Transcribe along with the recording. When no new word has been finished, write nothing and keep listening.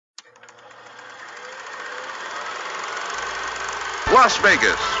Las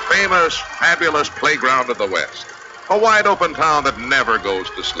Vegas, famous, fabulous playground of the West. A wide-open town that never goes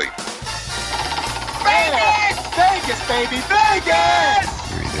to sleep. Vegas! Vegas, baby, Vegas!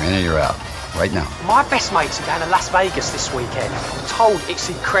 You're either in or you're out. Right now. My best mates are going to Las Vegas this weekend. I'm told it's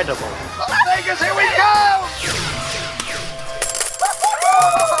incredible. Vegas, here we go!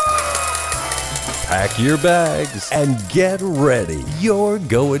 Pack your bags and get ready. You're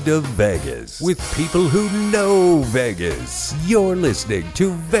going to Vegas with people who know Vegas. You're listening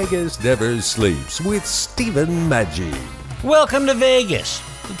to Vegas Never Sleeps with Stephen Maggi. Welcome to Vegas.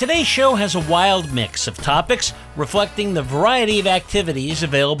 Today's show has a wild mix of topics reflecting the variety of activities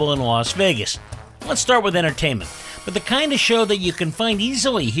available in Las Vegas. Let's start with entertainment, but the kind of show that you can find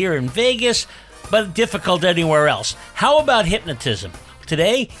easily here in Vegas, but difficult anywhere else. How about hypnotism?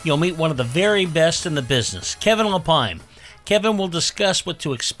 Today, you'll meet one of the very best in the business, Kevin Lapine. Kevin will discuss what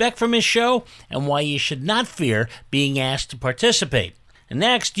to expect from his show and why you should not fear being asked to participate. And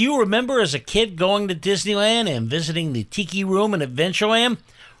next, do you remember as a kid going to Disneyland and visiting the Tiki Room in Adventureland?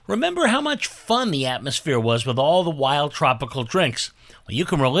 Remember how much fun the atmosphere was with all the wild tropical drinks? Well, you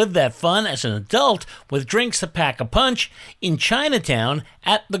can relive that fun as an adult with drinks that pack a punch in Chinatown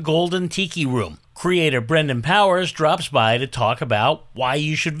at the Golden Tiki Room. Creator Brendan Powers drops by to talk about why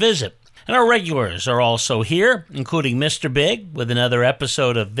you should visit. And our regulars are also here, including Mr. Big with another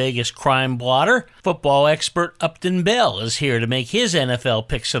episode of Vegas Crime Blotter. Football expert Upton Bell is here to make his NFL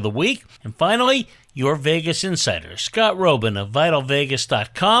picks of the week. And finally, your Vegas insider, Scott Robin of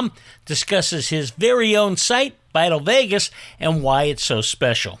VitalVegas.com, discusses his very own site, Vital Vegas, and why it's so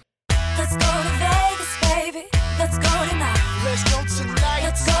special. Let's go to Vegas, baby. Let's go tonight. Let's go tonight.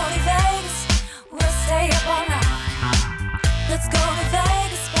 Let's go to Vegas. We'll stay up all night. Let's go to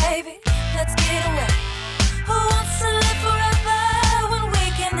Vegas, baby. Let's get away. Who wants to live forever when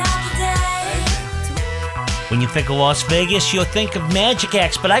we can have the day? When you think of Las Vegas, you'll think of magic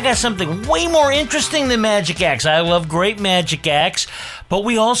acts, but I got something way more interesting than magic acts. I love great magic acts, but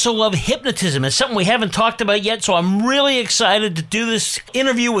we also love hypnotism. It's something we haven't talked about yet, so I'm really excited to do this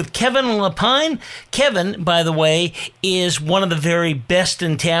interview with Kevin Lapine. Kevin, by the way, is one of the very best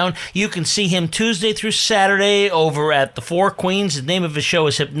in town. You can see him Tuesday through Saturday over at the Four Queens. The name of his show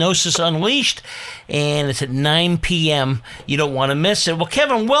is Hypnosis Unleashed, and it's at 9 p.m. You don't want to miss it. Well,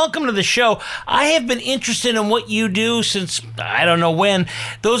 Kevin, welcome to the show. I have been interested in what you do since I don't know when.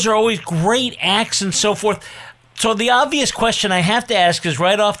 Those are always great acts and so forth. So the obvious question I have to ask is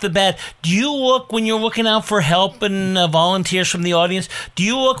right off the bat, do you look, when you're looking out for help and volunteers from the audience, do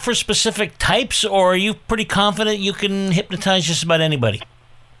you look for specific types, or are you pretty confident you can hypnotize just about anybody?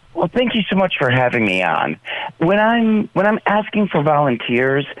 Well, thank you so much for having me on. When I'm asking for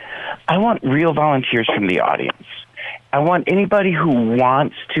volunteers, I want real volunteers from the audience. I want anybody who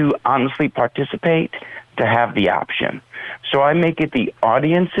wants to honestly participate to have the option. So I make it the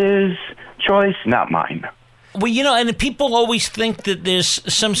audience's choice, not mine. Well, you know, and people always think that there's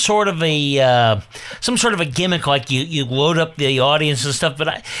some sort of a gimmick, like you load up the audience and stuff.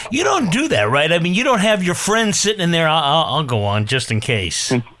 But you don't do that, right? I mean, you don't have your friends sitting in there. I'll go on just in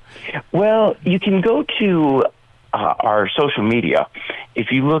case. Well, you can go to our social media.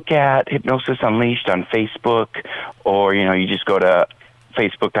 If you look at Hypnosis Unleashed on Facebook, or you just go to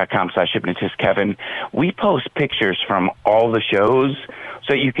facebook.com/hypnotistkevin, we post pictures from all the shows,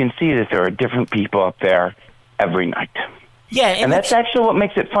 so you can see that there are different people up there every night. Yeah, and that's actually what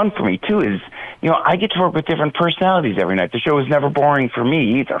makes it fun for me too. Is I get to work with different personalities every night. The show is never boring for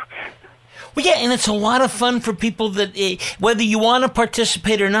me either. Well, yeah, and it's a lot of fun for people that, whether you want to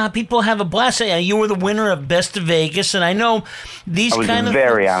participate or not, people have a blast. You were the winner of Best of Vegas, and I know these kind of... I was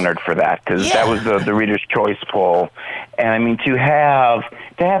very honored for that, because that was the Reader's Choice poll. And, I mean, to have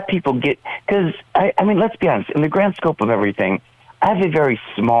people get... Because, I mean, let's be honest, in the grand scope of everything, I have a very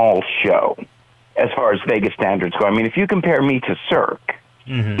small show as far as Vegas standards go. I mean, if you compare me to Cirque,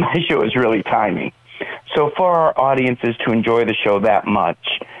 my show is really tiny. So for our audiences to enjoy the show that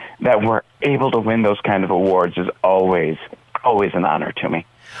much, that we're able to win those kind of awards is always an honor to me.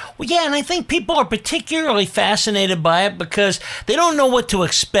 Well, yeah, and I think people are particularly fascinated by it because they don't know what to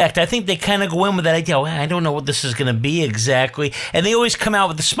expect. I think they kind of go in with that idea, I don't know what this is going to be exactly. And they always come out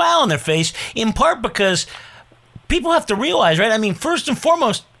with a smile on their face, in part because people have to realize, right? I mean, first and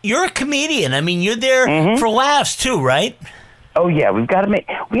foremost, you're a comedian. I mean, you're there for laughs too, right? Oh, yeah, we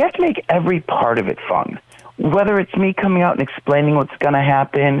have to make every part of it fun. Whether it's me coming out and explaining what's going to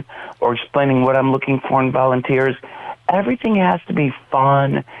happen or explaining what I'm looking for in volunteers, everything has to be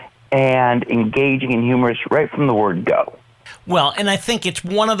fun and engaging and humorous right from the word go. Well, and I think it's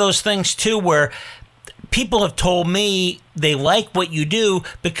one of those things, too, where people have told me they like what you do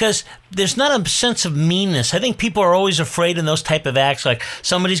because there's not a sense of meanness. I think people are always afraid in those type of acts, like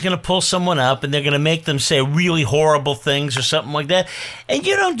somebody's going to pull someone up and they're going to make them say really horrible things or something like that. And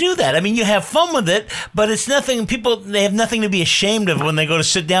you don't do that. I mean, you have fun with it, but it's nothing. They have nothing to be ashamed of when they go to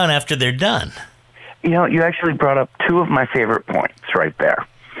sit down after they're done. You know, you actually brought up two of my favorite points right there.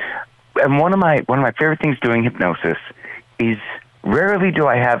 And one of my favorite things doing hypnosis is rarely do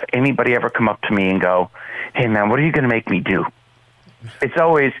I have anybody ever come up to me and go, "Hey, man, what are you going to make me do?" It's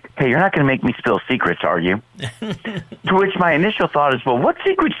always, "Hey, you're not going to make me spill secrets, are you?" To which my initial thought is, well, what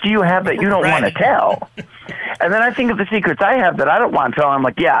secrets do you have that you don't want to tell? And then I think of the secrets I have that I don't want to tell. I'm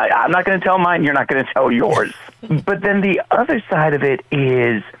like, yeah, I'm not going to tell mine. You're not going to tell yours. But then the other side of it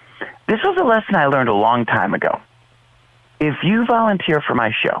is, this was a lesson I learned a long time ago. If you volunteer for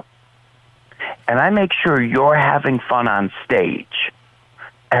my show, and I make sure you're having fun on stage,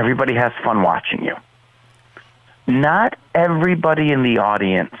 everybody has fun watching you. Not everybody in the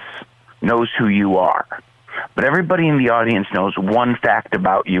audience knows who you are, but everybody in the audience knows one fact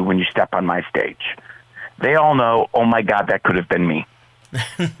about you when you step on my stage. They all know, oh my God, that could have been me.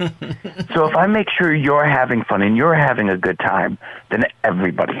 So if I make sure you're having fun and you're having a good time, then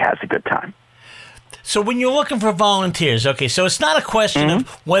everybody has a good time. So when you're looking for volunteers, okay, so it's not a question of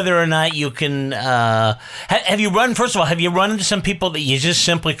whether or not you can, have you run into some people that you just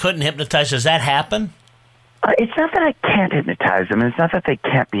simply couldn't hypnotize? Does that happen? It's not that I can't hypnotize them. It's not that they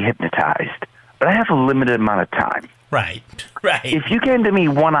can't be hypnotized, but I have a limited amount of time. Right. If you came to me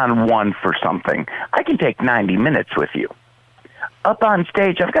one-on-one for something, I can take 90 minutes with you. Up on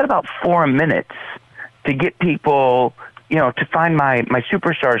stage, I've got about 4 minutes to get people, to find my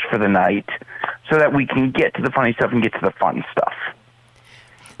superstars for the night so that we can get to the funny stuff and get to the fun stuff.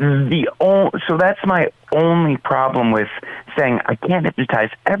 So that's my only problem with saying I can't hypnotize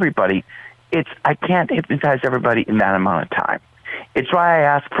everybody. I can't hypnotize everybody in that amount of time. It's why I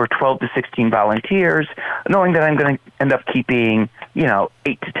ask for 12 to 16 volunteers, knowing that I'm going to end up keeping,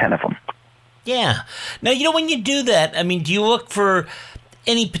 8 to 10 of them. Yeah. Now, when you do that, I mean, do you look for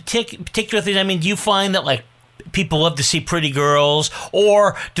any particular things? I mean, do you find that, like, people love to see pretty girls,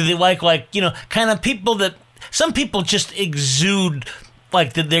 or do they like kind of people that some people just exude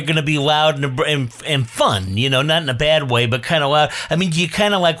like that they're going to be loud and fun, not in a bad way, but kind of loud. I mean, do you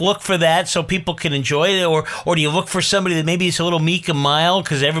kind of like look for that so people can enjoy it, or do you look for somebody that maybe is a little meek and mild,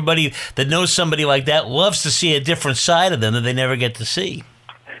 because everybody that knows somebody like that loves to see a different side of them that they never get to see?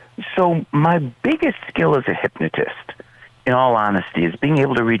 So my biggest skill as a hypnotist, in all honesty, is being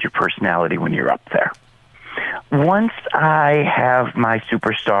able to read your personality when you're up there. Once I have my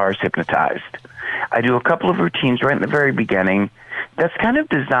superstars hypnotized, I do a couple of routines right in the very beginning that's kind of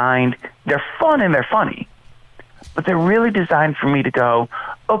designed, they're fun and they're funny, but they're really designed for me to go,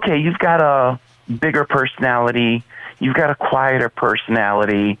 okay, you've got a bigger personality, you've got a quieter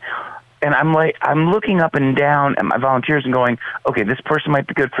personality, and I'm looking up and down at my volunteers and going, okay, this person might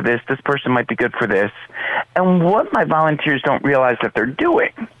be good for this person might be good for this. And what my volunteers don't realize that they're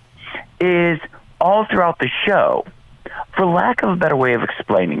doing is all throughout the show, for lack of a better way of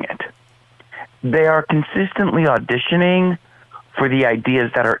explaining it, they are consistently auditioning for the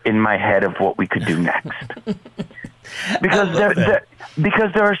ideas that are in my head of what we could do next. Because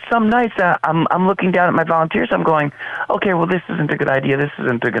there are some nights that I'm looking down at my volunteers, I'm going, okay, well, this isn't a good idea, this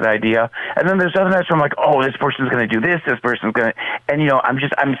isn't a good idea. And then there's other nights where I'm like, oh, this person's going to do this person's going to, and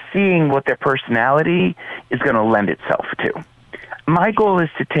I'm seeing what their personality is going to lend itself to. My goal is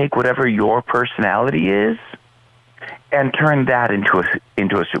to take whatever your personality is and turn that into a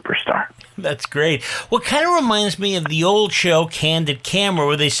superstar. That's great. Well, it kind of reminds me of the old show Candid Camera,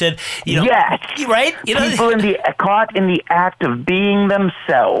 where they said, yes, right? People caught in the act of being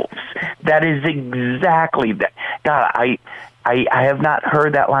themselves. That is exactly that. God, I have not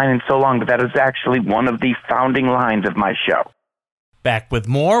heard that line in so long, but that is actually one of the founding lines of my show. Back with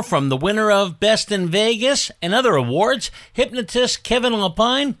more from the winner of Best in Vegas and other awards, hypnotist Kevin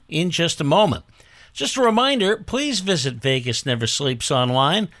Lapine, in just a moment. Just a reminder, please visit Vegas Never Sleeps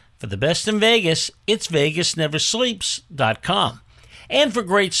online. For the best in Vegas, it's VegasNeverSleeps.com. And for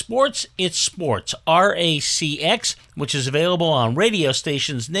great sports, it's Sports, RACX, which is available on radio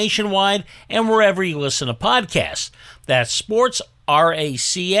stations nationwide and wherever you listen to podcasts. That's Sports,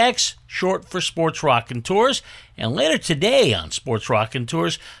 RACX, short for Sports Rockin' Tours. And later today on Sports Rockin'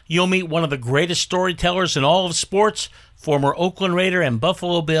 Tours, you'll meet one of the greatest storytellers in all of sports, former Oakland Raider and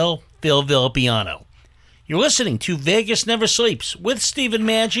Buffalo Bill, Phil Villapiano. You're listening to Vegas Never Sleeps with Stephen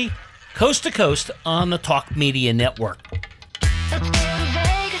Maggi, coast to coast on the Talk Media Network. Let's go to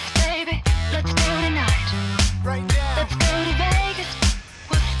Vegas, baby. Let's go tonight. Right now. Let's go to Vegas.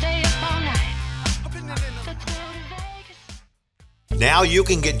 We'll stay up all night. Up in the Now you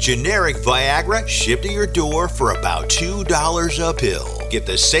can get generic Viagra shipped to your door for about $2 a pill. Get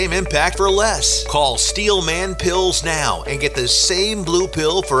the same impact for less. Call Steelman Pills now and get the same blue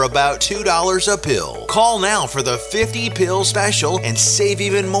pill for about $2 a pill. Call now for the 50-pill special and save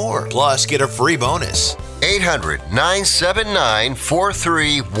even more. Plus, get a free bonus.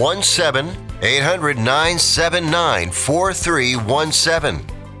 800-979-4317. 800-979-4317.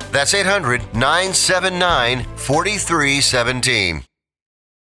 That's 800-979-4317.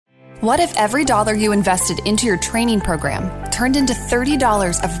 What if every dollar you invested into your training program turned into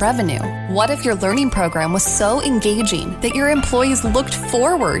 $30 of revenue? What if your learning program was so engaging that your employees looked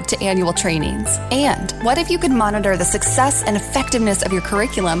forward to annual trainings? And what if you could monitor the success and effectiveness of your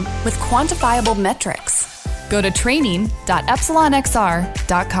curriculum with quantifiable metrics? Go to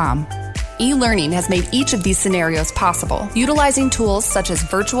training.epsilonxr.com. E-learning has made each of these scenarios possible. Utilizing tools such as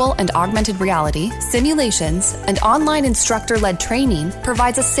virtual and augmented reality, simulations, and online instructor-led training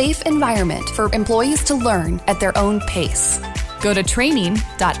provides a safe environment for employees to learn at their own pace. Go to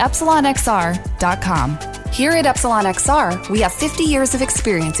training.epsilonxr.com. Here at Epsilon XR, we have 50 years of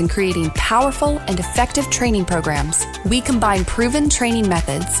experience in creating powerful and effective training programs. We combine proven training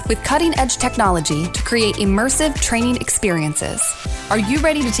methods with cutting-edge technology to create immersive training experiences. Are you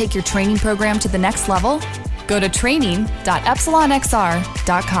ready to take your training program to the next level? Go to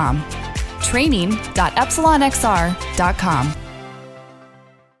training.epsilonxr.com. training.epsilonxr.com.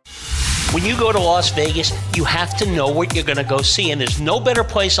 When you go to Las Vegas, you have to know what you're going to go see, and there's no better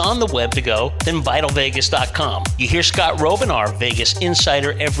place on the web to go than VitalVegas.com. You hear Scott Robin, our Vegas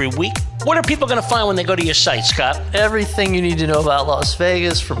insider, every week. What are people going to find when they go to your site, Scott? Everything you need to know about Las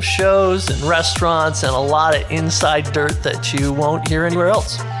Vegas, from shows and restaurants and a lot of inside dirt that you won't hear anywhere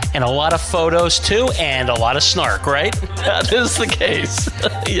else. And a lot of photos, too, and a lot of snark, right? That is the case.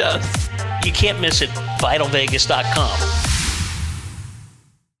 Yes. You can't miss it. VitalVegas.com.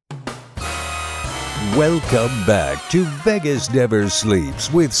 Welcome back to Vegas Never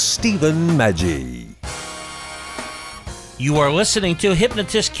Sleeps with Stephen Maggi. You are listening to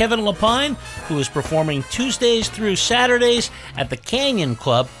hypnotist Kevin Lapine, who is performing Tuesdays through Saturdays at the Canyon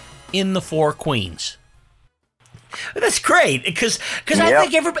Club in the Four Queens. That's great, because I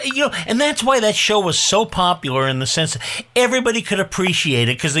think everybody, and that's why that show was so popular in the sense that everybody could appreciate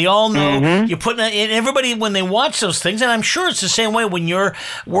it, because they all know you're putting it in. Everybody, when they watch those things, and I'm sure it's the same way when you're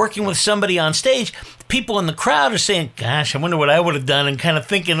working with somebody on stage, people in the crowd are saying, gosh, I wonder what I would have done, and kind of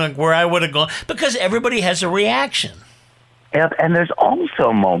thinking like where I would have gone, because everybody has a reaction. Yep, and there's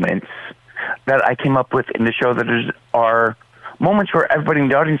also moments that I came up with in the show that are moments where everybody in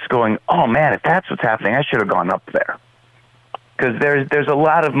the audience is going, oh man, if that's what's happening, I should have gone up there. Because there's a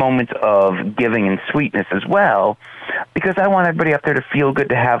lot of moments of giving and sweetness as well, because I want everybody up there to feel good,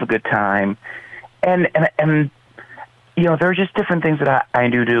 to have a good time. And there are just different things that I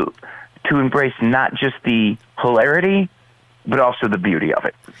do to embrace not just the hilarity, but also the beauty of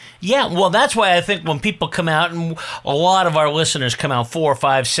it. Yeah, well, that's why I think when people come out, and a lot of our listeners come out 4,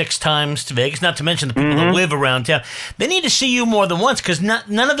 5, 6 times to Vegas, not to mention the people that live around town, they need to see you more than once, because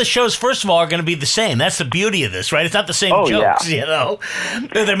none of the shows, first of all, are going to be the same. That's the beauty of this, right? It's not the same jokes,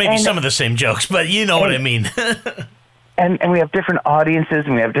 There may be some of the same jokes, but you know what I mean. And we have different audiences,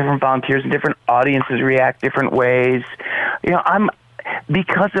 and we have different volunteers, and different audiences react different ways.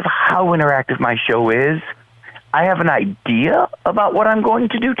 Because of how interactive my show is, I have an idea about what I'm going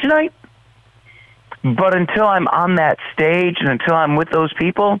to do tonight, but until I'm on that stage and until I'm with those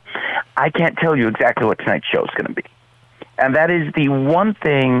people, I can't tell you exactly what tonight's show is going to be. And that is the one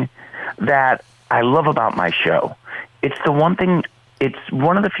thing that I love about my show. It's one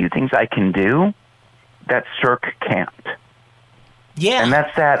of the few things I can do that Cirque can't. Yeah. And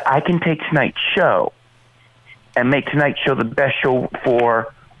that's that I can take tonight's show and make tonight's show the best show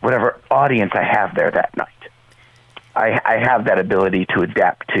for whatever audience I have there that night. I have that ability to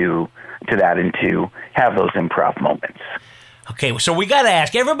adapt to that and to have those improv moments. Okay, so we got to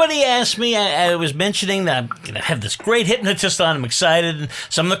ask. Everybody asked me, I was mentioning that I'm going to have this great hypnotist on. I'm excited, and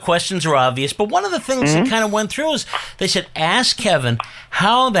some of the questions are obvious. But one of the things that kind of went through is they said, ask Kevin,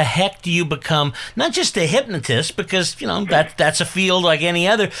 how the heck do you become not just a hypnotist, because, that's a field like any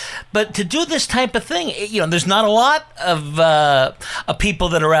other, but to do this type of thing. There's not a lot of people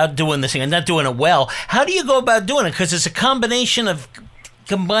that are out doing this thing and not doing it well. How do you go about doing it? Because it's a combination of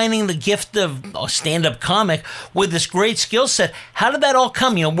combining the gift of a stand-up comic with this great skill set. How did that all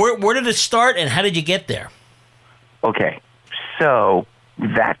come? Where did it start, and how did you get there? Okay, so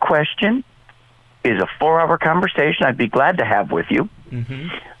that question is a 4-hour conversation I'd be glad to have with you,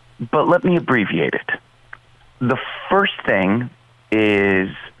 but let me abbreviate it. The first thing is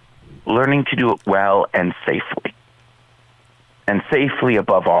learning to do it well and safely. and safely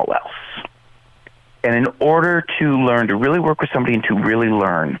above all else. And in order to learn, to really work with somebody and to really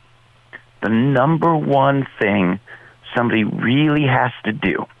learn, the number one thing somebody really has to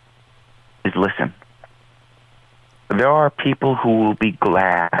do is listen. There are people who will be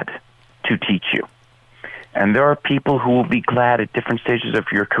glad to teach you. And there are people who will be glad at different stages of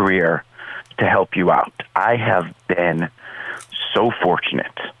your career to help you out. I have been so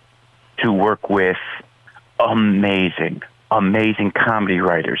fortunate to work with amazing comedy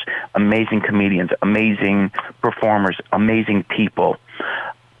writers, amazing comedians, amazing performers, amazing people.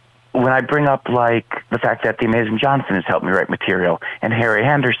 When I bring up, like, the fact that The Amazing Johnson has helped me write material and Harry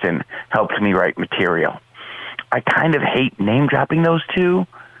Anderson helped me write material, I kind of hate name-dropping those two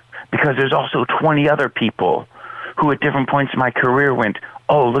because there's also 20 other people who at different points in my career went,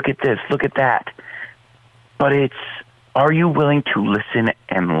 oh, look at this, look at that. But it's, are you willing to listen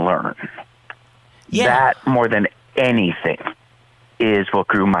and learn? Yeah. That, more than anything, is what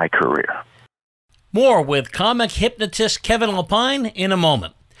grew my career. More with comic hypnotist Kevin Lapine in a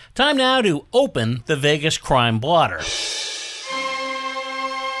moment. Time now to open the Vegas crime blotter.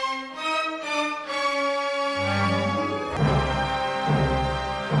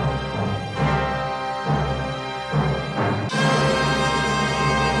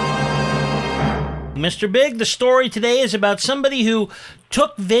 Mr. Big, the story today is about somebody who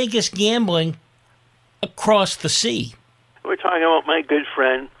took Vegas gambling across the sea. We're talking about my good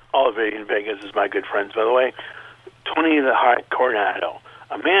friend, all of it in Vegas is my good friends, by the way, Tony the Heart Coronado.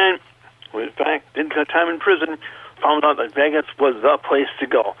 A man who, in fact, didn't get time in prison, found out that Vegas was the place to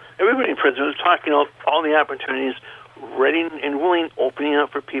go. Everybody in prison was talking about all the opportunities ready and willing opening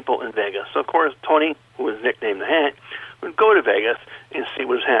up for people in Vegas. So, of course, Tony, who was nicknamed the Hat, would go to Vegas and see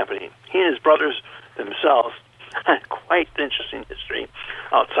what was happening. He and his brothers themselves had quite an interesting history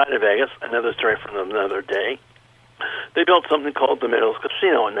outside of Vegas, another story from another day. They built something called the Meadows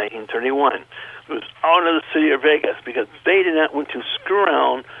Casino in 1931. It was out of the city of Vegas because they did not want to screw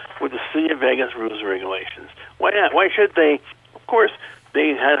around with the city of Vegas rules and regulations. Why not? Why should they? Of course, they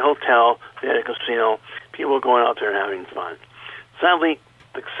had a hotel, they had a casino, people were going out there and having fun. Sadly,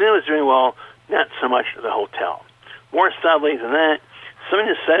 the casino was doing well, not so much the hotel. More sadly than that,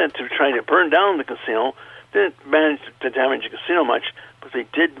 somebody decided to try to burn down the casino. Didn't manage to damage the casino much, but they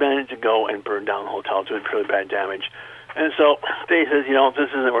did manage to go and burn down the hotel, doing pretty bad damage. And so they said, this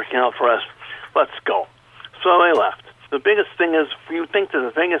isn't working out for us. Let's go. So they left. The biggest thing is, you think that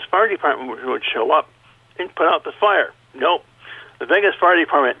the Vegas Fire Department would show up and put out the fire. Nope. The Vegas Fire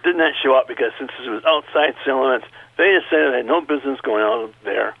Department did not show up because since it was outside city limits, they decided they had no business going out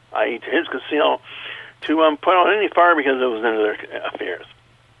there, i.e. to his casino, to put out any fire because it was none of their affairs.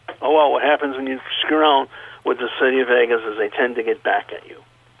 Oh, well, what happens when you screw around with the city of Vegas is they tend to get back at you.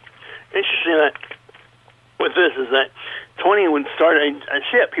 Interesting that with this is that Tony would start a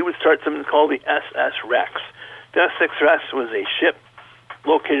ship. He would start something called the SS Rex. The SS Rex was a ship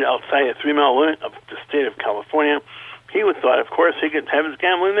located outside a 3-mile limit of the state of California. He would thought, of course, he could have his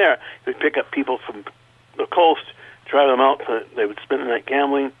gambling there. He would pick up people from the coast, drive them out, so they would spend the night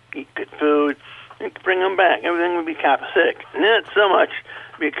gambling, eat good food, and bring them back. Everything would be capasitic. Not so much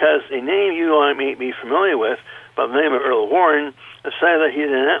because a name you may be familiar with, by the name of Earl Warren, decided that he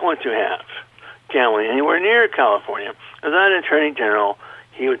did not want to have gambling anywhere near California. As an attorney general,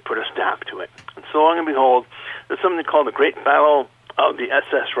 he would put a stop to it. And so long and behold, there's something called the Great Battle of the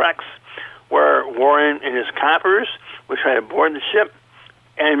SS Rex, where Warren and his coppers would try to board the ship,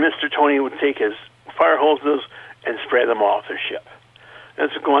 and Mr. Tony would take his fire hoses and spray them off the ship.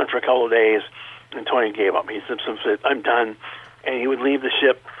 This would go on for a couple of days, and Tony gave up. He said, I'm done. And he would leave the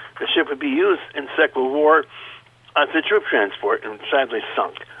ship. The ship would be used in Second World War as a troop transport and sadly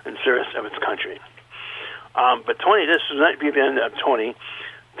sunk in service of its country. But Tony, this would not be the end of Tony.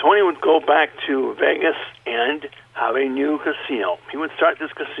 Tony would go back to Vegas and have a new casino. He would start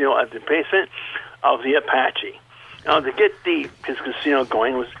this casino at the basement of the Apache. Now, to get his casino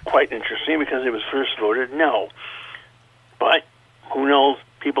going was quite interesting because it was first voted no. But who knows?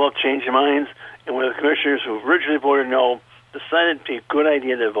 People have changed their minds, and one of the commissioners who originally voted no decided it'd be a good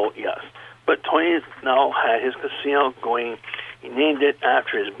idea to vote yes. But Tony now had his casino going. He named it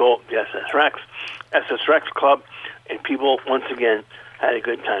after his boat, the SS Rex Club, and people once again had a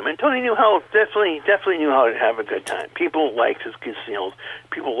good time. And Tony knew how, definitely knew how to have a good time. People liked his casinos.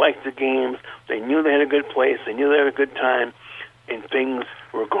 People liked the games. They knew they had a good place. They knew they had a good time, and things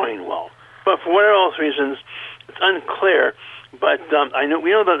were going well. But for whatever else reasons, it's unclear. But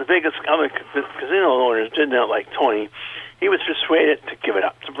we know that the Vegas other casino owners did not like Tony. He was persuaded to give it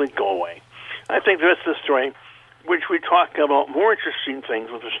up, simply go away. I think the rest of the story, which we talk about more interesting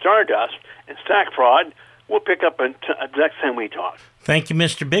things with the Stardust and stock fraud, we'll pick up the next time we talk. Thank you,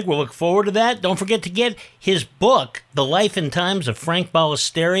 Mr. Big. We'll look forward to that. Don't forget to get his book, The Life and Times of Frank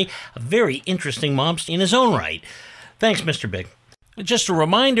Ballesteri, a very interesting mobster in his own right. Thanks, Mr. Big. Just a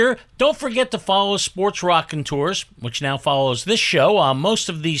reminder, don't forget to follow Sports Rockin' Tours, which now follows this show on most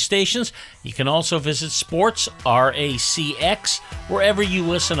of these stations. You can also visit Sports, RACX, wherever you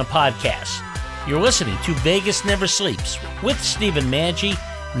listen to podcasts. You're listening to Vegas Never Sleeps with Stephen Maggi,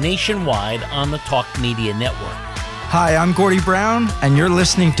 nationwide on the Talk Media Network. Hi, I'm Gordy Brown, and you're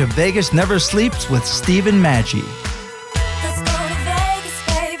listening to Vegas Never Sleeps with Stephen Maggi. Let's go to Vegas,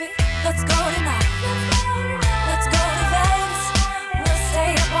 baby. Let's go tonight. Let's go to Vegas. We'll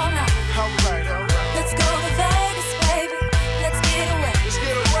stay up all night. Let's go to Vegas, baby. Let's get away.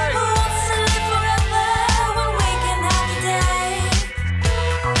 Who wants to live forever when we can have the day?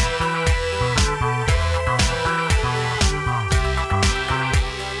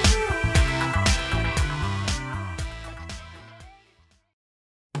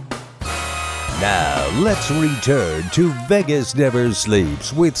 Now, let's return to Vegas Never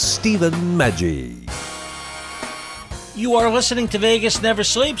Sleeps with Stephen Maggi. You are listening to Vegas Never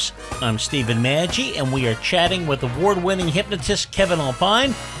Sleeps. I'm Stephen Maggi, and we are chatting with award-winning hypnotist Kevin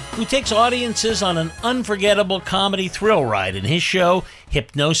Alpine, who takes audiences on an unforgettable comedy thrill ride in his show,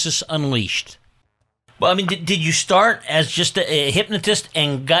 Hypnosis Unleashed. Well, I mean, did you start as just a hypnotist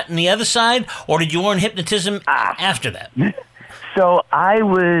and got on the other side, or did you learn hypnotism after that? So I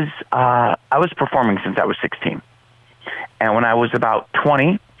was performing since I was 16. And when I was about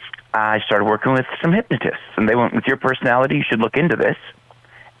 20, I started working with some hypnotists. And they went, with your personality, you should look into this.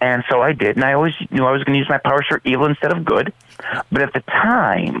 And so I did. And I always knew I was going to use my powers for evil instead of good. But at the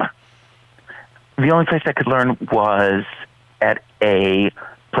time, the only place I could learn was at a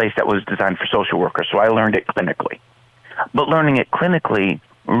place that was designed for social workers. So I learned it clinically. But learning it clinically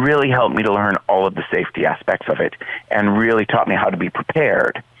really helped me to learn all of the safety aspects of it and really taught me how to be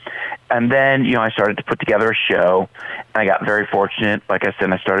prepared. And then, I started to put together a show, and I got very fortunate. Like I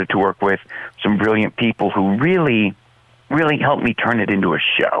said, I started to work with some brilliant people who really, really helped me turn it into a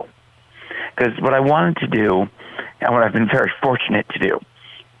show. Because what I wanted to do, and what I've been very fortunate to do,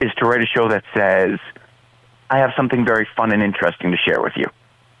 is to write a show that says, I have something very fun and interesting to share with you.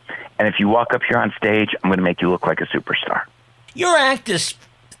 And if you walk up here on stage, I'm going to make you look like a superstar. Your act is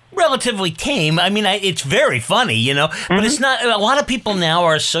relatively tame. I mean, it's very funny, but it's not. A lot of people now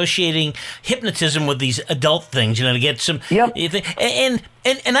are associating hypnotism with these adult things, to get some. Yep. And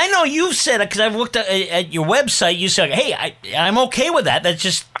I know you've said it because I've looked at your website. You said, "Hey, I'm okay with that. That's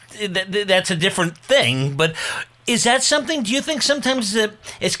just that's a different thing." But is that something? Do you think sometimes that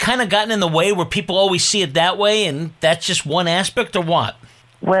it's kind of gotten in the way where people always see it that way, and that's just one aspect, or what?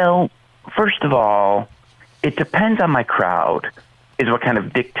 Well, first of all, it depends on my crowd. Is what kind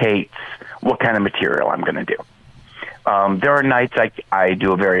of dictates what kind of material I'm going to do. There are nights I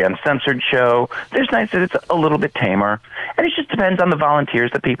do a very uncensored show. There's nights that it's a little bit tamer. And it just depends on the volunteers,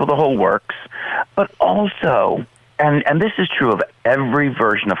 the people, the whole works. But also, and this is true of every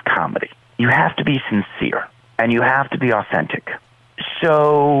version of comedy, you have to be sincere and you have to be authentic.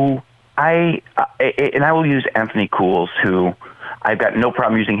 So I will use Anthony Cools, who I've got no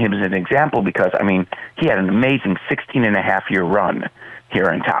problem using him as an example because, he had an amazing 16-and-a-half-year run here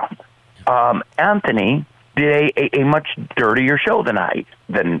in town. Anthony did a much dirtier show than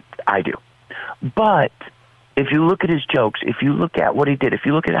I do. But if you look at his jokes, if you look at what he did, if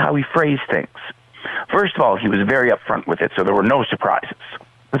you look at how he phrased things, first of all, he was very upfront with it, so there were no surprises.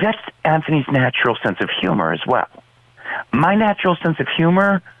 But that's Anthony's natural sense of humor as well. My natural sense of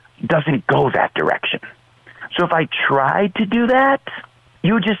humor doesn't go that direction. So if I tried to do that,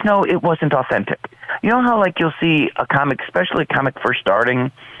 you would just know it wasn't authentic. You know how you'll see a comic, especially a comic first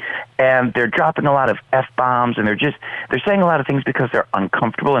starting, and they're dropping a lot of F-bombs and they're saying a lot of things because they're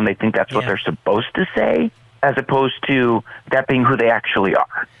uncomfortable and they think that's what they're supposed to say, as opposed to that being who they actually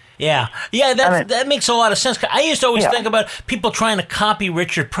are. Yeah, that makes a lot of sense. I used to always think about people trying to copy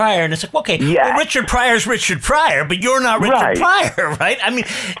Richard Pryor, and it's like, okay, well, Richard Pryor's Richard Pryor, but you're not Richard Pryor, right?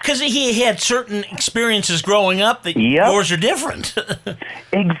 Because he had certain experiences growing up that yours are different.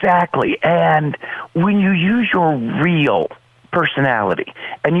 Exactly, and when you use your real personality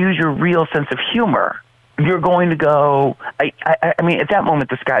and use your real sense of humor, you're going to go, at that moment,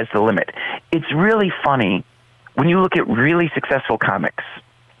 the sky's the limit. It's really funny when you look at really successful comics,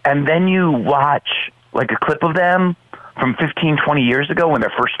 and then you watch a clip of them from 15, 20 years ago when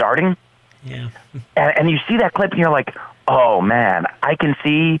they're first starting. Yeah. And you see that clip and you're like, oh man, I can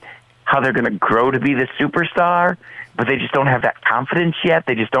see how they're going to grow to be this superstar, but they just don't have that confidence yet.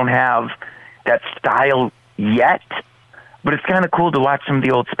 They just don't have that style yet. But it's kind of cool to watch some of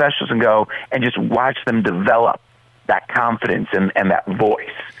the old specials and go and just watch them develop that confidence and that voice.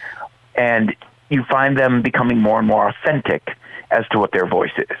 And you find them becoming more and more authentic as to what their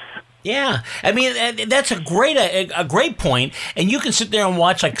voice is. Yeah, I mean that's a great point, and you can sit there and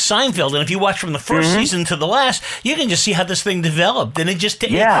watch like Seinfeld, and if you watch from the first season to the last, you can just see how this thing developed, and it just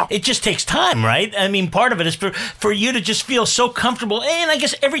takes time, right? I mean, part of it is for you to just feel so comfortable, and I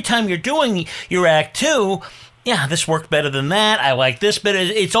guess every time you're doing your act too, yeah, this worked better than that. I like this, but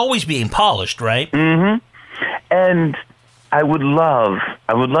it's always being polished, right? Mm-hmm. And I would love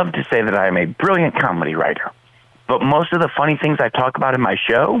to say that I am a brilliant comedy writer, but most of the funny things I talk about in my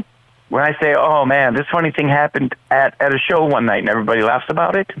show. When I say, oh, man, this funny thing happened at a show one night and everybody laughs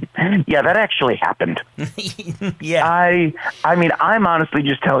about it, yeah, that actually happened. Yeah. I mean, I'm honestly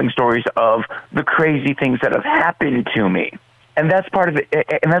just telling stories of the crazy things that have happened to me. And that's part of it.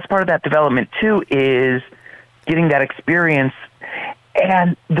 And that's part of that development, too, is getting that experience.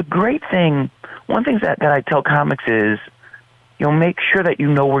 And the great thing, one thing that I tell comics is, make sure that you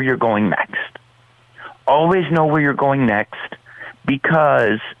know where you're going next. Always know where you're going next,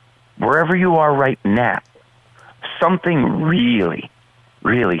 because wherever you are right now, something really,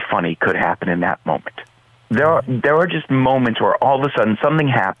 really funny could happen in that moment. There are just moments where all of a sudden something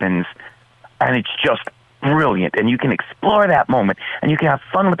happens and it's just brilliant, and you can explore that moment and you can have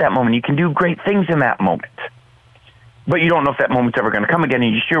fun with that moment. You can do great things in that moment. But you don't know if that moment's ever going to come again,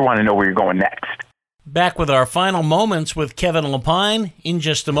 and you sure want to know where you're going next. Back with our final moments with Kevin Lapine in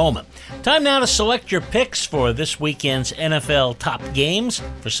just a moment. Time now to select your picks for this weekend's NFL top games.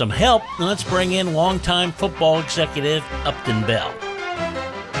 For some help, let's bring in longtime football executive Upton Bell.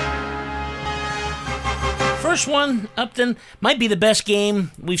 First one, Upton, might be the best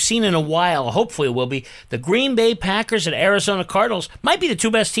game we've seen in a while. Hopefully it will be. The Green Bay Packers and Arizona Cardinals might be the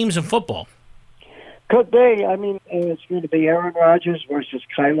two best teams in football. Could be. I mean, it's going to be Aaron Rodgers versus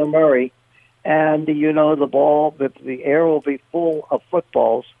Kyler Murray. And, the air will be full of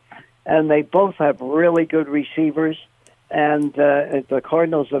footballs. And they both have really good receivers. And the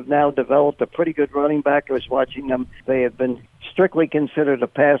Cardinals have now developed a pretty good running back. I was watching them. They have been strictly considered a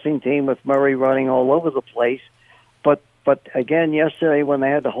passing team with Murray running all over the place. But again, yesterday when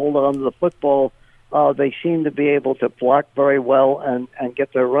they had to hold on to the football, they seemed to be able to block very well and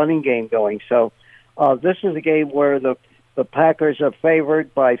get their running game going. So this is a game where the Packers are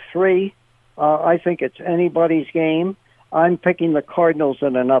favored by 3. I think it's anybody's game. I'm picking the Cardinals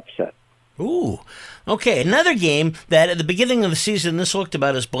in an upset. Ooh. Okay, another game that at the beginning of the season, this looked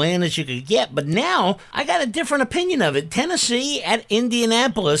about as bland as you could get, but now I got a different opinion of it. Tennessee at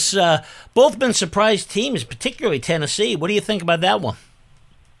Indianapolis. Both been surprise teams, particularly Tennessee. What do you think about that one?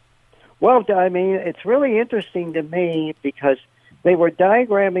 Well, I mean, it's really interesting to me because they were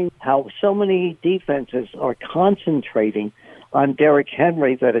diagramming how so many defenses are concentrating on Derrick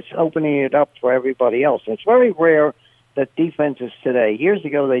Henry that it's opening it up for everybody else. It's very rare that defenses today, years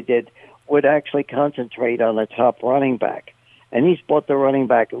ago would actually concentrate on a top running back. And he's brought the running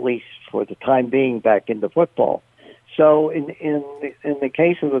back, at least for the time being, back into football. So in the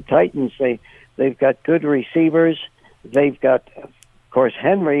case of the Titans, they've got good receivers. They've got, of course,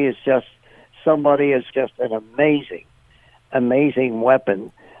 Henry is just somebody is just an amazing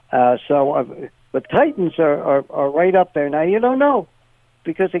weapon. The Titans are right up there. Now, you don't know,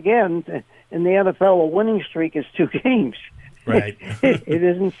 because, again, in the NFL, a winning streak is 2 games. Right. It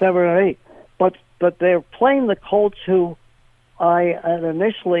isn't 7 or 8. But they're playing the Colts, who I had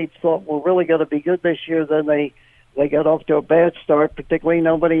initially thought were really going to be good this year. Then they got off to a bad start, particularly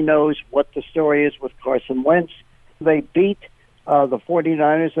nobody knows what the story is with Carson Wentz. They beat the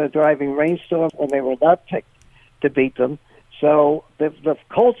 49ers in a driving rainstorm when they were not picked to beat them. So the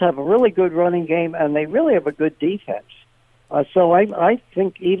Colts have a really good running game, and they really have a good defense. So I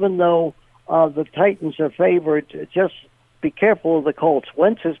think even though the Titans are favored, just be careful of the Colts.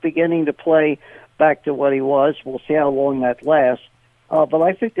 Wentz is beginning to play back to what he was. We'll see how long that lasts. But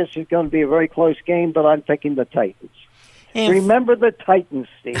I think this is going to be a very close game, but I'm picking the Titans. Remember the Titans,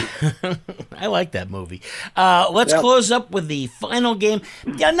 Steve. I like that movie. Let's close up with the final game.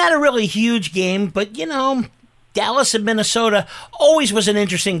 Yeah, not a really huge game, but, Dallas and Minnesota always was an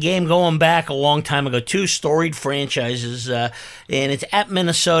interesting game going back a long time ago. 2 storied franchises, and it's at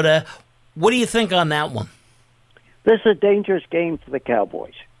Minnesota. What do you think on that one? This is a dangerous game for the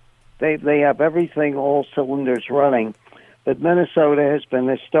Cowboys. They have everything, all cylinders running, but Minnesota has been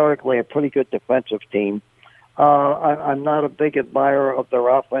historically a pretty good defensive team. I'm not a big admirer of their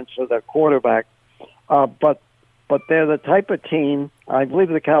offense or their quarterback, but they're the type of team, I believe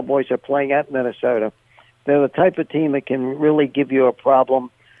the Cowboys are playing at Minnesota, they're the type of team that can really give you a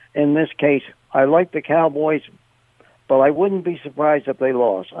problem. In this case, I like the Cowboys, but I wouldn't be surprised if they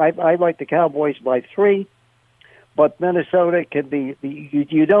lost. I like the Cowboys by 3, but Minnesota can be.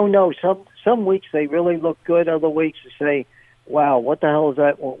 You don't know. Some weeks they really look good. Other weeks you say, "Wow, what the hell is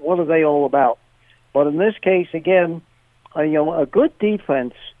that? What are they all about?" But in this case, again, a good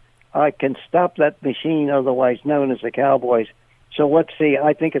defense can stop that machine, otherwise known as the Cowboys. So let's see.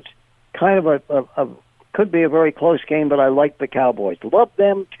 I think it's kind of a could be a very close game, but I like the Cowboys. Love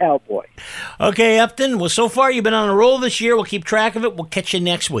them, Cowboys. Okay, Upton. Well, so far you've been on a roll this year. We'll keep track of it. We'll catch you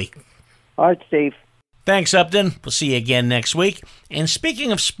next week. All right, Steve. Thanks, Upton. We'll see you again next week. And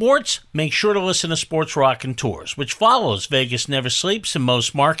speaking of sports, make sure to listen to Sports Rockin' Tours, which follows Vegas Never Sleeps in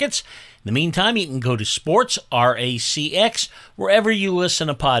most markets. In the meantime, you can go to Sports, RACX, wherever you listen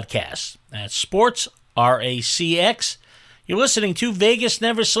to podcasts. That's Sports, RACX. You're listening to Vegas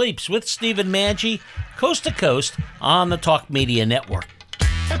Never Sleeps with Stephen Maggi, coast to coast on the Talk Media Network.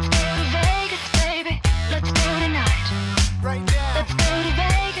 Let's go to Vegas, baby. Let's go tonight. Right now. Let's go to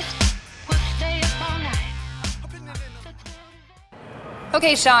Vegas. We'll stay up all night.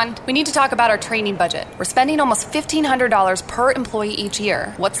 Okay, Sean, we need to talk about our training budget. We're spending almost $1,500 per employee each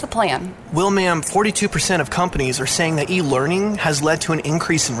year. What's the plan? Well, ma'am, 42% of companies are saying that e-learning has led to an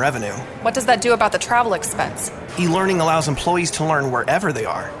increase in revenue. What does that do about the travel expense? E-learning allows employees to learn wherever they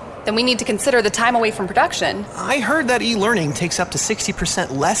are. Then we need to consider the time away from production. I heard that e-learning takes up to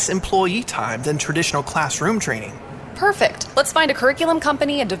 60% less employee time than traditional classroom training. Perfect. Let's find a curriculum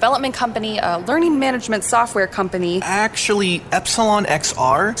company, a development company, a learning management software company. Actually, Epsilon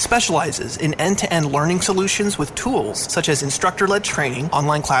XR specializes in end-to-end learning solutions with tools such as instructor-led training,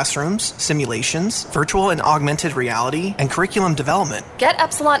 online classrooms, simulations, virtual and augmented reality, and curriculum development. Get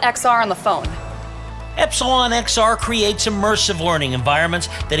Epsilon XR on the phone. Epsilon XR creates immersive learning environments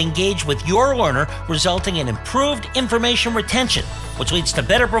that engage with your learner, resulting in improved information retention, which leads to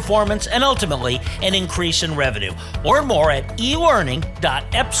better performance and ultimately an increase in revenue. Learn more at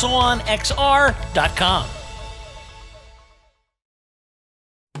elearning.epsilonxr.com.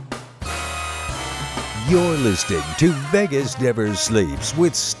 You're listening to Vegas Never Sleeps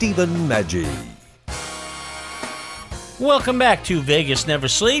with Stephen Maggi. Welcome back to Vegas Never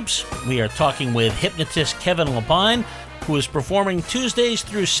Sleeps. We are talking with hypnotist Kevin Lapine, who is performing Tuesdays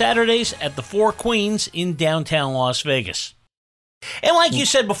through Saturdays at the Four Queens in downtown Las Vegas. And like you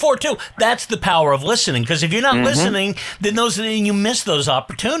said before, too, that's the power of listening, because if you're not listening, then you miss those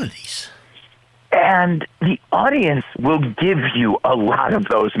opportunities. And the audience will give you a lot of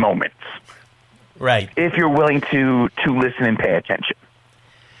those moments. Right. If you're willing to listen and pay attention.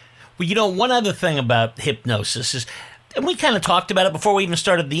 Well, one other thing about hypnosis is, and we kind of talked about it before we even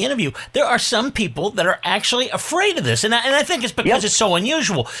started the interview, there are some people that are actually afraid of this. And I think it's because it's so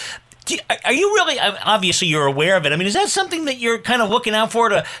unusual. Are you really, obviously you're aware of it. I mean, is that something that you're kind of looking out for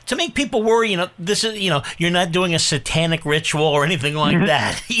to make people worry, this is, you're not doing a satanic ritual or anything like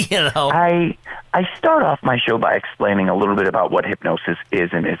that, I start off my show by explaining a little bit about what hypnosis is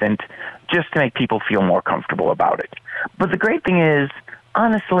and isn't, just to make people feel more comfortable about it. But the great thing is,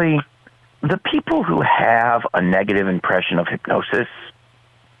 honestly, the people who have a negative impression of hypnosis,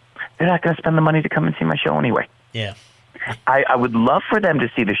 they're not going to spend the money to come and see my show anyway. Yeah. I would love for them to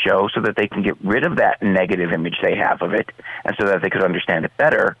see the show so that they can get rid of that negative image they have of it and so that they could understand it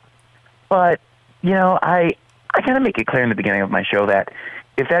better. But, I kind of make it clear in the beginning of my show that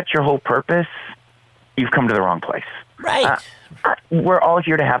if that's your whole purpose, you've come to the wrong place. Right. We're all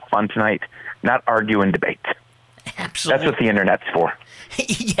here to have fun tonight, not argue and debate. Absolutely. That's what the internet's for.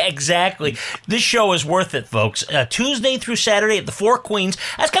 Yeah, exactly. This show is worth it, folks. Tuesday through Saturday at the Four Queens.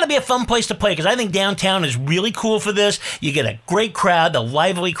 That's going to be a fun place to play because I think downtown is really cool for this. You get a great crowd, a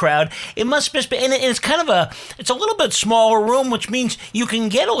lively crowd. It must be, and it's kind of it's a little bit smaller room, which means you can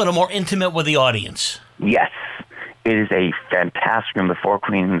get a little more intimate with the audience. Yes, it is a fantastic room. The Four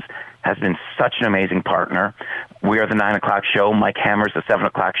Queens has been such an amazing partner. We are the 9 o'clock show. Mike Hammer's the 7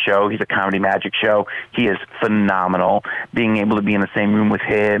 o'clock show. He's a comedy magic show. He is phenomenal. Being able to be in the same room with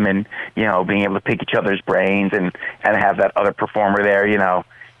him and, being able to pick each other's brains and have that other performer there,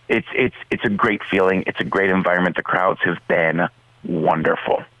 it's a great feeling. It's a great environment. The crowds have been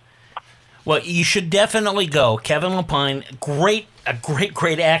wonderful. Well, you should definitely go. Kevin Lapine, a great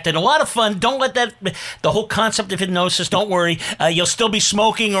act and a lot of fun. Don't let the whole concept of hypnosis, don't worry. You'll still be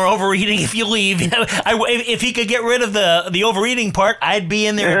smoking or overeating if you leave. If he could get rid of the overeating part, I'd be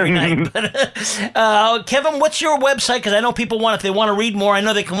in there every night. But, Kevin, what's your website? Because I know people if they want to read more, I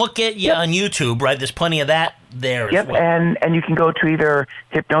know they can look at you on YouTube, right? There's plenty of that there as well. And you can go to either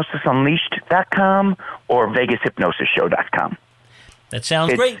hypnosisunleashed.com or vegashypnosisshow.com. That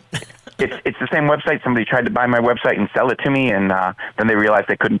sounds great. It's the same website. Somebody tried to buy my website and sell it to me, and then they realized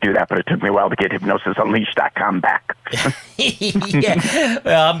they couldn't do that, but it took me a while to get hypnosisunleashed.com back. Yeah.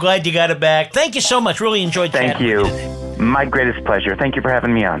 Well, I'm glad you got it back. Thank you so much. Really enjoyed chatting Thank you. with today. My greatest pleasure. Thank you for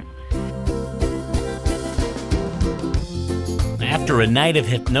having me on. After a night of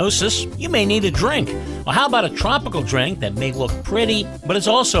hypnosis, you may need a drink. Well, how about a tropical drink that may look pretty, but is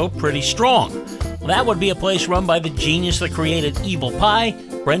also pretty strong? Well, that would be a place run by the genius that created Evil Pie,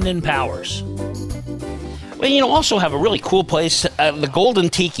 Brendan Powers. Well, also have a really cool place, the Golden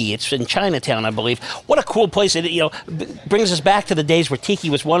Tiki. It's in Chinatown, I believe. What a cool place. It, brings us back to the days where tiki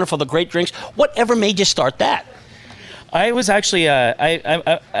was wonderful, the great drinks. Whatever made you start that? I was actually I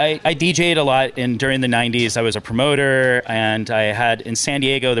DJ'd a lot during the 90s. I was a promoter, and I had in San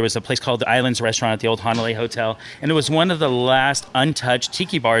Diego there was a place called the Islands Restaurant at the old Honolulu Hotel, and it was one of the last untouched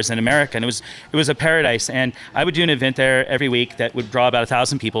tiki bars in America, and it was a paradise. And I would do an event there every week that would draw about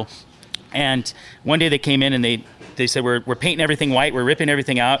 1,000 people. And one day they came in and they said, we're painting everything white, we're ripping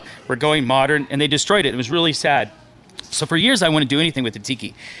everything out, we're going modern, and they destroyed it. It was really sad. So for years I wouldn't do anything with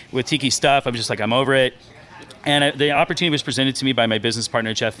tiki stuff. I was just like, I'm over it. And the opportunity was presented to me by my business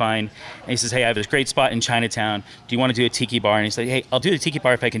partner, Jeff Fine. And he says, hey, I have this great spot in Chinatown. Do you want to do a tiki bar? And he said, hey, I'll do the tiki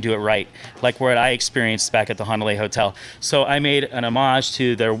bar if I can do it right, like what I experienced back at the Honolulu Hotel. So I made an homage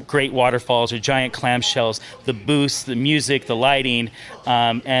to their great waterfalls or giant clamshells, the booths, the music, the lighting.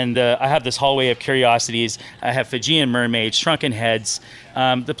 And I have this hallway of curiosities. I have Fijian mermaids, shrunken heads.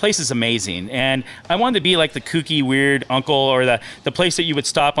 The place is amazing, and I wanted to be like the kooky, weird uncle or the place that you would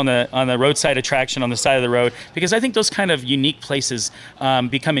stop on the roadside attraction on the side of the road, because I think those kind of unique places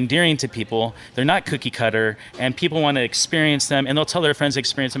become endearing to people. They're not cookie cutter, and people want to experience them, and they'll tell their friends to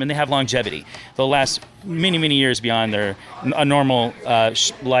experience them, and they have longevity. They'll last many, many years beyond a normal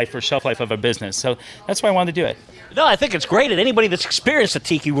life or shelf life of a business. So that's why I wanted to do it. No, I think it's great, and anybody that's experienced the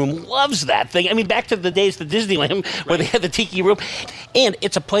Tiki Room loves that thing. I mean, back to the days of Disneyland where they had the Tiki Room, and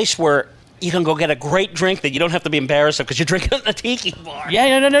it's a place where you can go get a great drink that you don't have to be embarrassed of because you're drinking at a tiki bar.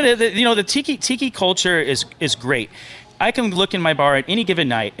 Yeah, no. The tiki culture is great. I can look in my bar at any given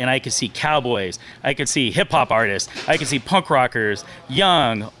night, and I can see cowboys, I can see hip-hop artists, I can see punk rockers,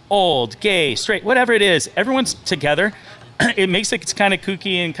 young, old, gay, straight, whatever it is. Everyone's together. It makes it kind of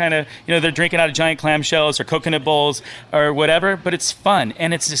kooky and kind of, they're drinking out of giant clamshells or coconut bowls or whatever, but it's fun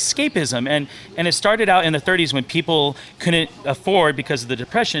and it's escapism. And it started out in the 30s when people couldn't afford, because of the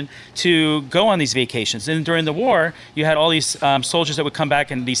Depression, to go on these vacations. And during the war, you had all these soldiers that would come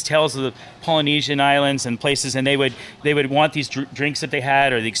back and these tales of the Polynesian islands and places, and they would want these drinks that they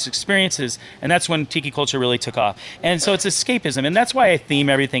had or these experiences, and that's when tiki culture really took off. And so it's escapism, and that's why I theme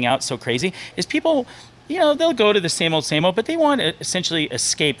everything out so crazy, is people, they'll go to the same old, but they want to essentially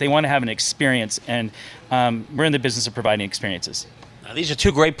escape. They want to have an experience, and we're in the business of providing experiences. Now, these are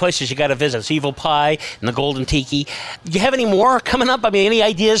two great places you got to visit. It's Evil Pie and the Golden Tiki. Do you have any more coming up? I mean, any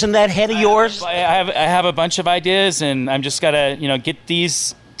ideas in that head of yours? I have a bunch of ideas, and I'm just got to, get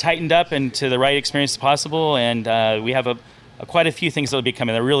these tightened up into the right experience possible, and we have quite a few things that will be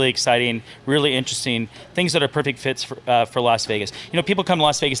coming. They're really exciting, really interesting, things that are perfect fits for Las Vegas. People come to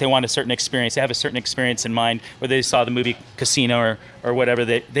Las Vegas, they want a certain experience. They have a certain experience in mind, whether they saw the movie Casino or whatever.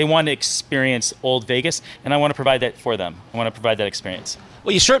 They want to experience old Vegas, and I want to provide that for them. I want to provide that experience.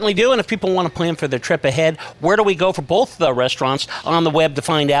 Well, you certainly do, and if people want to plan for their trip ahead, where do we go for both the restaurants on the web to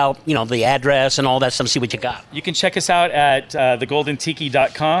find out, the address and all that stuff, see what you got? You can check us out at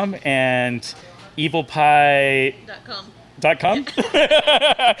thegoldentiki.com and evilpie.com.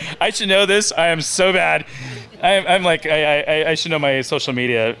 I should know this. I am so bad. I'm like, I should know my social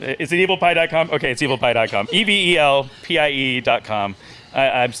media. Is it evilpie.com? Okay, it's evilpie.com. EVELPIE.com.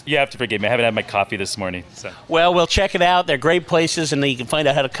 You have to forgive me. I haven't had my coffee this morning. So. Well, we'll check it out. They're great places, and you can find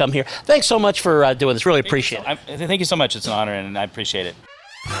out how to come here. Thanks so much for doing this. Really appreciate it. Thank you so much. It's an honor, and I appreciate it.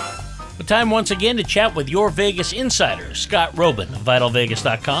 The time once again to chat with your Vegas insider, Scott Robin of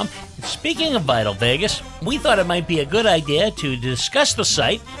VitalVegas.com. Speaking of Vital Vegas, we thought it might be a good idea to discuss the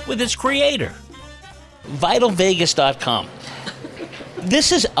site with its creator, VitalVegas.com.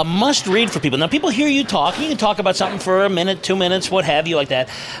 This is a must-read for people. Now, people hear you talk. You can talk about something for a minute, 2 minutes, what have you, like that.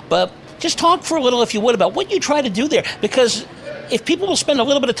 But just talk for a little, if you would, about what you try to do there. Because if people will spend a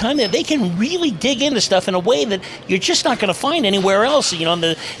little bit of time there, they can really dig into stuff in a way that you're just not going to find anywhere else.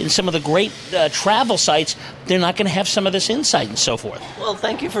 In some of the great travel sites, they're not going to have some of this insight and so forth. Well,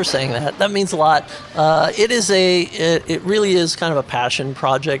 thank you for saying that. That means a lot. It really is kind of a passion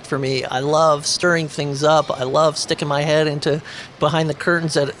project for me. I love stirring things up. I love sticking my head into behind the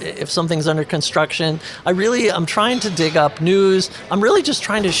curtains if something's under construction. I'm trying to dig up news. I'm really just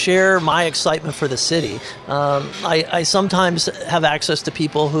trying to share my excitement for the city. I sometimes have access to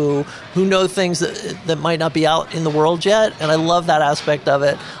people who know things that might not be out in the world yet, and I love that aspect of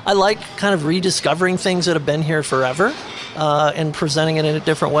it. I like kind of rediscovering things that have been here forever. And presenting it in a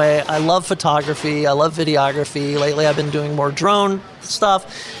different way. I love photography. I love videography. Lately, I've been doing more drone stuff.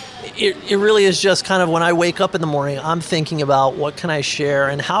 It really is just kind of when I wake up in the morning, I'm thinking about what can I share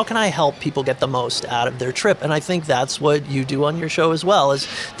and how can I help people get the most out of their trip. And I think that's what you do on your show as well. Is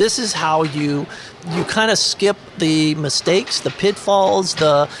this is how you kind of skip the mistakes, the pitfalls,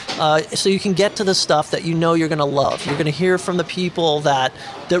 so you can get to the stuff that you know you're going to love. You're going to hear from the people that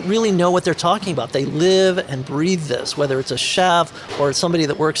really know what they're talking about. They live and breathe this, whether it's a chef or it's somebody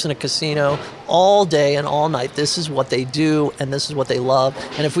that works in a casino all day and all night. This is what they do and this is what they love.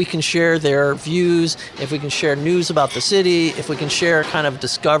 And if we can share their views, if we can share news about the city, if we can share kind of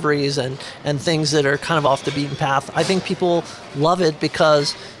discoveries and things that are kind of off the beaten path, I think people love it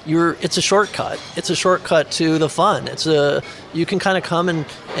because it's a shortcut. It's a shortcut to the fun. You can kind of come and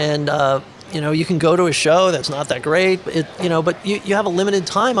you can go to a show that's not that great, but you have a limited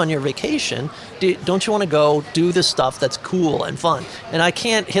time on your vacation. Don't you want to go do the stuff that's cool and fun? And I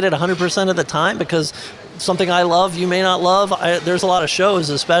can't hit it 100% of the time because something I love, you may not love. There's a lot of shows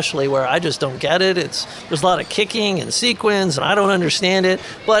especially where I just don't get it. There's a lot of kicking and sequins and I don't understand it.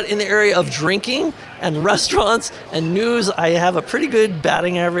 But in the area of drinking and restaurants and news, I have a pretty good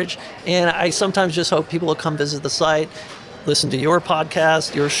batting average. And I sometimes just hope people will come visit the site, listen to your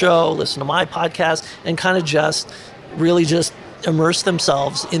podcast, your show, listen to my podcast, and kind of just really just immerse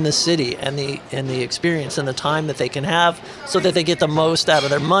themselves in the city and the experience and the time that they can have so that they get the most out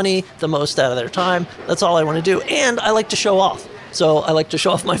of their money, the most out of their time. That's all I want to do. And I like to show off. So I like to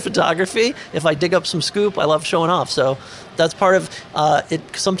show off my photography. If I dig up some scoop, I love showing off. So that's part of it.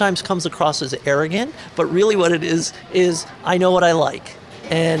 Sometimes comes across as arrogant, but really what it is I know what I like.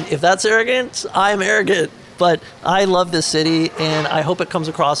 And if that's arrogant, I'm arrogant. But I love this city, and I hope it comes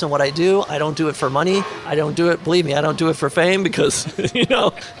across in what I do. I don't do it for money. I don't do it, believe me, I don't do it for fame because,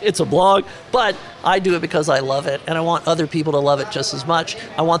 it's a blog. But I do it because I love it, and I want other people to love it just as much.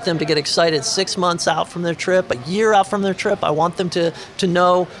 I want them to get excited 6 months out from their trip, a year out from their trip. I want them to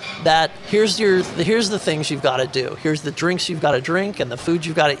know that here's the things you've got to do. Here's the drinks you've got to drink and the food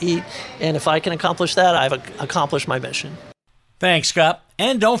you've got to eat. And if I can accomplish that, I've accomplished my mission. Thanks, Scott.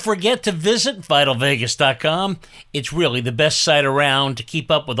 And don't forget to visit VitalVegas.com. It's really the best site around to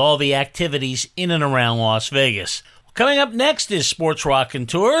keep up with all the activities in and around Las Vegas. Coming up next is Sports Rockin'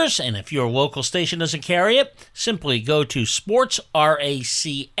 Tours, and if your local station doesn't carry it, simply go to Sports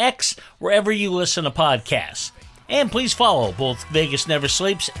RACX wherever you listen to podcasts. And please follow both Vegas Never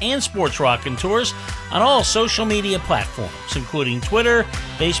Sleeps and Sports Rockin' Tours on all social media platforms, including Twitter,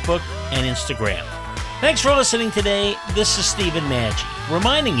 Facebook, and Instagram. Thanks for listening today. This is Stephen Maggi,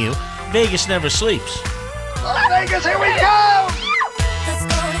 reminding you, Vegas never sleeps. Las Vegas, here we go!